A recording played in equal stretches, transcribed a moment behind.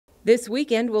This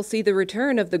weekend will see the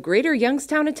return of the Greater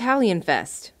Youngstown Italian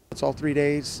Fest. It's all 3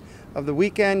 days of the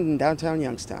weekend in downtown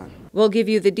Youngstown. We'll give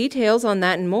you the details on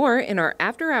that and more in our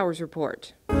After Hours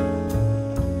report.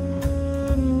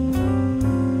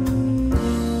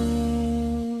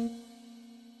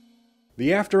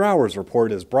 The After Hours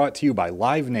report is brought to you by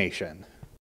Live Nation.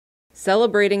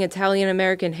 Celebrating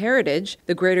Italian-American heritage,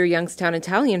 the Greater Youngstown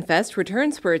Italian Fest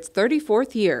returns for its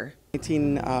 34th year.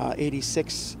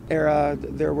 1986 era,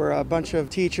 there were a bunch of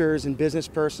teachers and business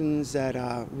persons that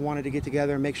wanted to get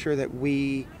together and make sure that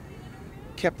we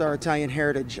kept our Italian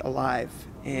heritage alive.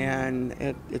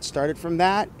 And it started from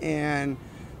that, and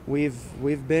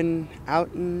we've been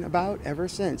out and about ever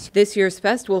since. This year's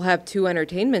fest will have 2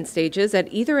 entertainment stages at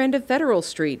either end of Federal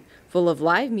Street, full of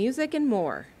live music and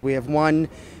more. We have one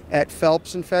at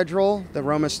Phelps and Federal, the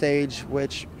Roma stage,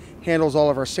 which handles all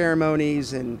of our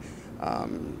ceremonies and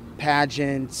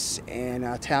pageants and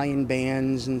Italian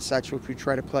bands and such, which we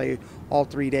try to play all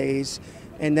 3 days.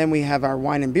 And then we have our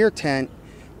wine and beer tent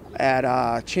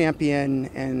at Champion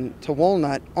and to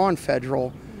Walnut on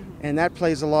Federal. And that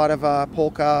plays a lot of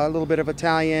polka, a little bit of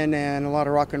Italian, and a lot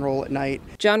of rock and roll at night.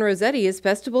 John Rossetti is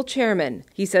festival chairman.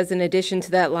 He says in addition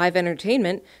to that live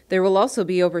entertainment, there will also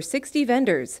be over 60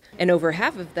 vendors, and over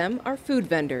half of them are food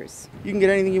vendors. You can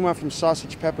get anything you want, from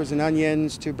sausage, peppers, and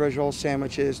onions, to brioche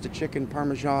sandwiches, to chicken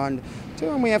parmesan,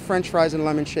 and we have French fries and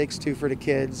lemon shakes too for the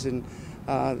kids, and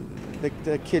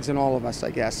the kids and all of us,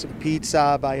 I guess. Some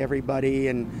pizza by everybody,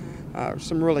 and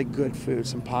some really good food,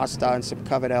 some pasta and some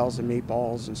cavatells and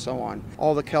meatballs and so on.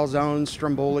 All the calzones,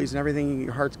 strombolis, and everything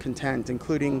your heart's content,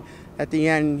 including at the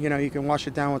end, you can wash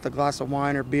it down with a glass of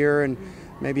wine or beer and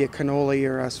maybe a cannoli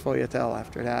or a sfogliatelle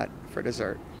after that for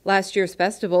dessert. Last year's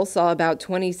festival saw about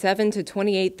 27,000 to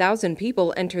 28,000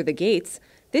 people enter the gates.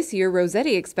 This year,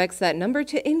 Rossetti expects that number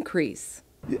to increase.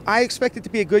 I expect it to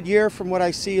be a good year from what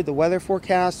I see of the weather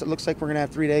forecast. It looks like we're going to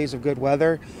have 3 days of good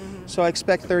weather. So I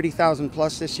expect 30,000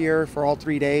 plus this year for all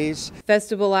 3 days.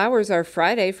 Festival hours are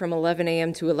Friday from 11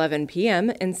 a.m. to 11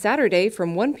 p.m. and Saturday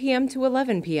from 1 p.m. to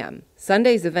 11 p.m.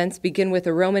 Sunday's events begin with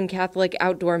a Roman Catholic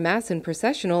outdoor mass and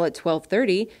processional at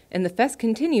 12:30, and the fest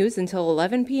continues until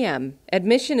 11 p.m.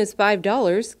 Admission is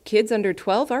 $5. Kids under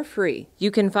 12 are free. You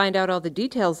can find out all the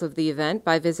details of the event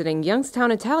by visiting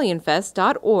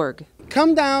youngstownitalianfest.org.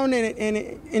 Come down and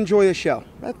enjoy the show.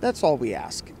 That's all we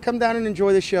ask. Come down and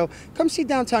enjoy the show. Come see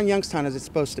downtown Youngstown as it's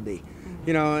supposed to be.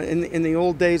 In the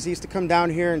old days, they used to come down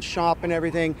here and shop and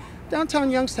everything.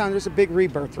 Downtown Youngstown, there's a big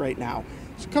rebirth right now.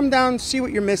 So come down, see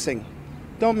what you're missing.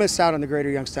 Don't miss out on the Greater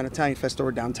Youngstown Italian Fest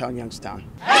or downtown Youngstown.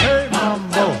 Hey,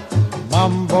 Mambo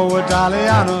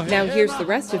Italiano. Now here's the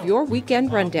rest of your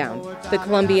weekend rundown. The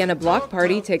Columbiana Block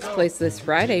Party takes place this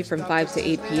Friday from 5 to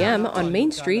 8 p.m. on Main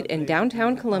Street in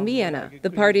downtown Columbiana. The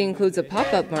party includes a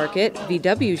pop-up market,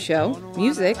 VW show,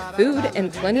 music, food,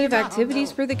 and plenty of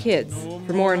activities for the kids.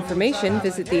 For more information,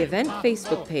 visit the event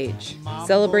Facebook page.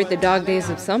 Celebrate the dog days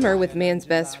of summer with Man's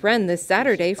Best Friend this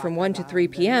Saturday from 1 to 3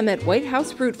 p.m. at White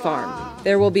House Fruit Farm.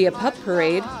 There will be a pup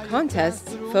parade,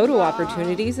 contests, photo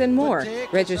opportunities, and more.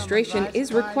 Registration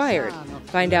is required.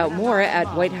 Find out more at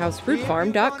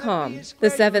whitehousefruitfarm.com. The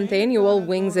 7th annual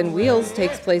Wings and Wheels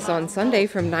takes place on Sunday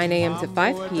from 9 a.m. to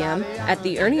 5 p.m. at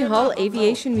the Ernie Hall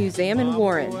Aviation Museum in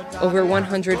Warren. Over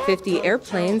 150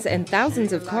 airplanes and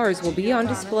thousands of cars will be on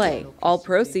display. All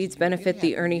proceeds benefit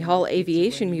the Ernie Hall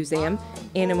Aviation Museum,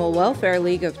 Animal Welfare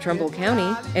League of Trumbull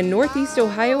County, and Northeast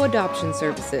Ohio Adoption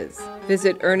Services.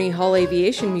 Visit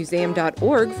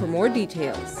ErnieHallAviationMuseum.org for more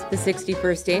details. The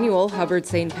 61st annual Hubbard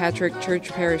St. Patrick Church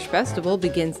Parish Festival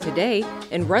begins today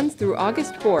and runs through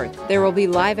August 4th. There will be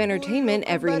live entertainment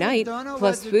every night,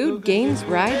 plus food, games,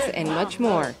 rides, and much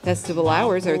more. Festival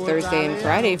hours are Thursday and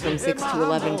Friday from 6 to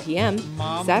 11 p.m.,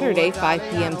 Saturday 5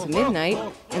 p.m. to midnight,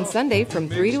 and Sunday from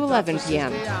 3 to 11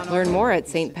 p.m. Learn more at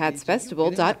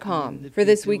stpatsfestival.com. For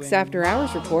this week's After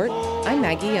Hours report, I'm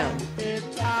Maggie Young.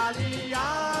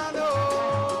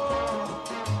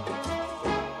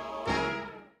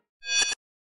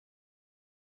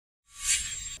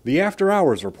 The After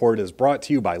Hours report is brought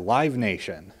to you by Live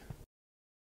Nation.